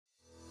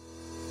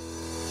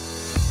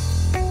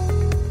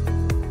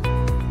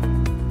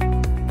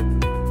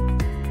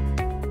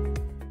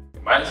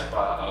My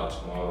SPAR Out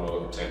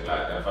Tomorrow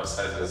tagline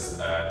emphasizes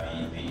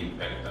the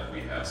impact that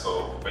we have.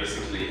 So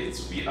basically,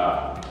 we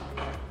are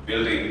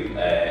building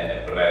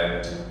a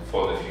brand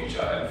for the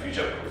future and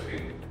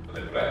future-proofing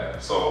the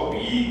brand. So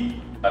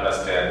we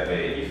understand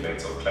the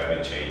effects of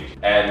climate change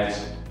and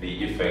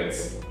the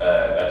effects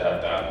that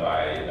are done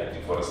by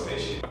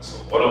deforestation. So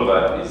all of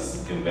that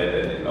is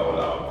embedded in all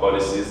our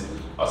policies,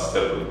 our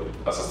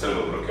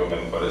sustainable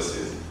procurement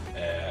policies,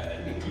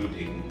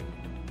 including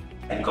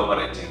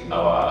incorporating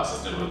our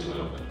sustainable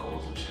development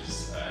goals, which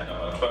is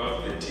number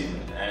 12,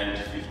 13, and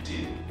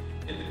 15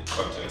 in the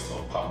context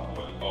of palm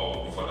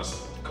oil or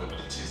forest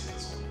commodities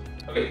as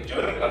well. Okay,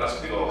 joining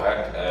RSPO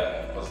had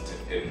a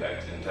positive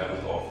impact in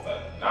terms of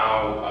that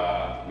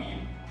now we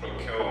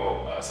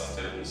procure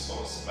sustainably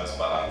sourced mass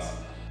balance.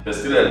 There's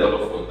still a lot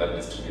of work that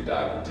needs to be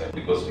done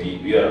because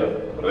we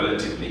are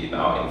relatively in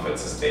our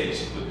infancy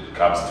stage when it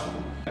comes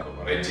to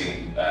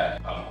incorporating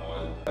palm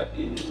oil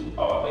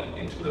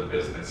into the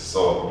business.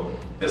 So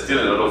there's still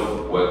a lot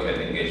of work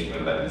and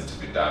engagement that needs to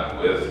be done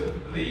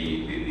with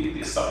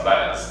the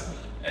suppliers,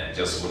 and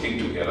just working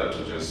together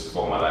to just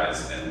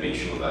formalize and make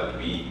sure that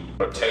we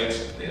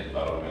protect the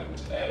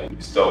environment,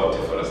 we stop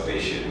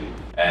deforestation,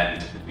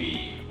 and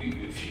we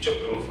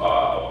future-proof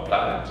our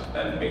planet,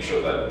 and make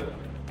sure that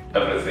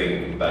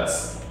everything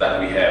that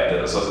we have,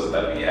 the resources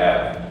that we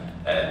have,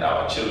 and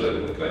our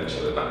children and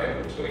grandchildren are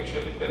able to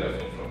actually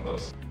benefit from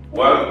those.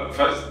 Well,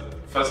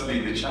 firstly,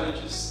 the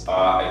challenges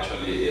are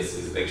actually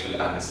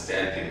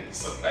understanding the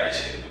supply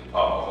chain of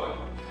palm oil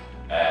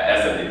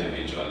as an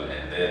individual,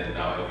 and then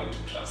now having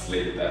to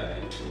translate that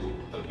into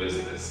the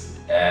business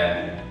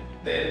and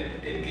then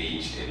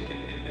engage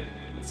in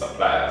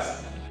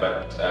suppliers.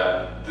 But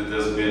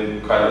there's been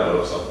quite a lot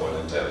of support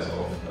in terms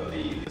of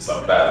the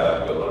suppliers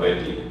that we're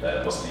already,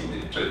 mostly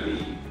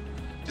the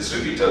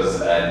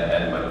distributors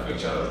and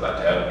manufacturers that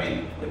have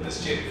been in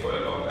this journey for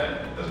a long time.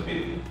 There's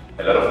been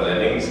a lot of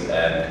learnings,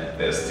 and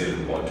there's still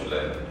more to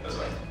learn as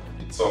well.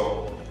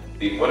 So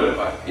the important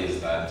part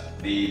is that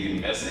the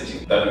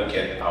messaging that we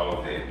get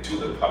out there to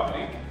the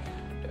public,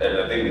 and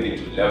I think we need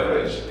to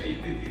leverage the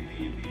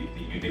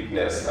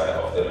uniqueness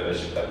of the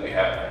relationship that we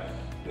have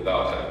with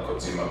our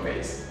consumer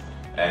base.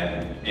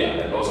 And yeah,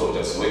 and also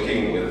just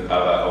working with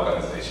other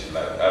organizations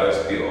like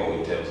RSPO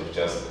in terms of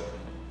just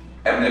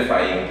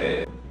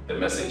amplifying the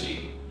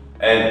messaging,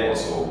 and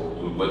also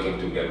we're working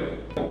together.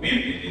 We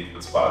believe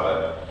as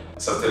SPAR that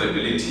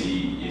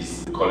sustainability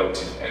is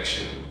collective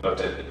action, not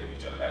an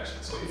individual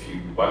action. So if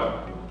you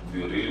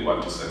really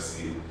want to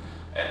succeed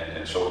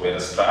and show better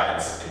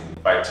strides in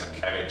fighting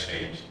climate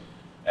change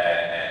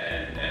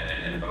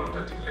and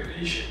environmental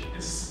degradation,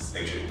 it's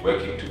actually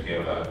working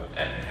together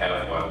and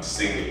have one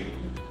single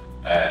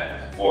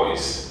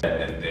voice,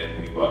 and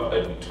then we were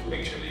able to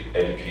actually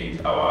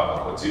educate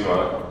our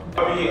consumer.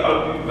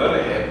 I'll be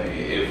very happy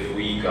if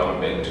we come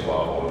back to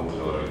our own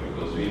glory,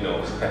 because we know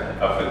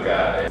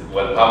Africa,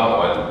 well, palm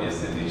oil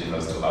is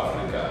indigenous to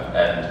Africa,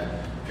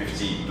 and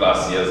 50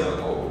 plus years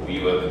ago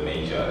we were the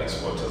major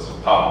exporters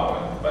of palm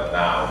oil, but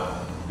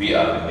now we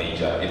are the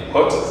major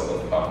importers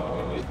of palm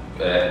oil.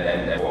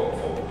 And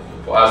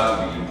for us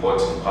to be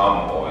importing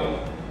palm oil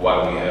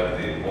while we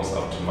have the most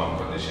optimum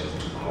conditions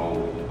to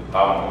grow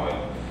palm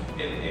oil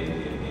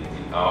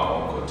in our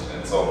own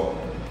continent. So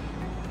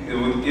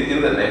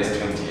in the next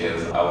 20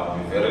 years, I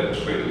would be very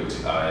thrilled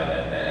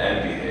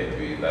and be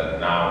happy that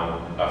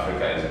now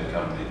Africa has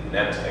become the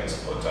net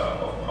exporter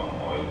of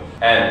palm oil,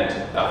 and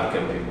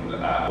African people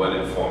are well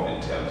informed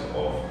in terms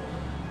of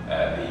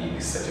the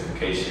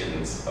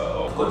certifications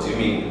of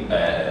consuming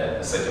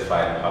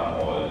certified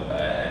palm oil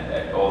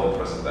and all the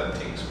process that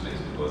takes place,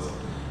 because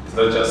it's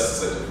not just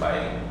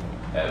certifying,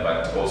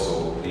 but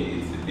also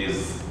it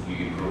is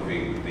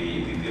improving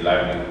the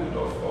livelihood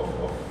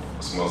of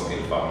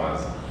small-scale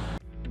farmers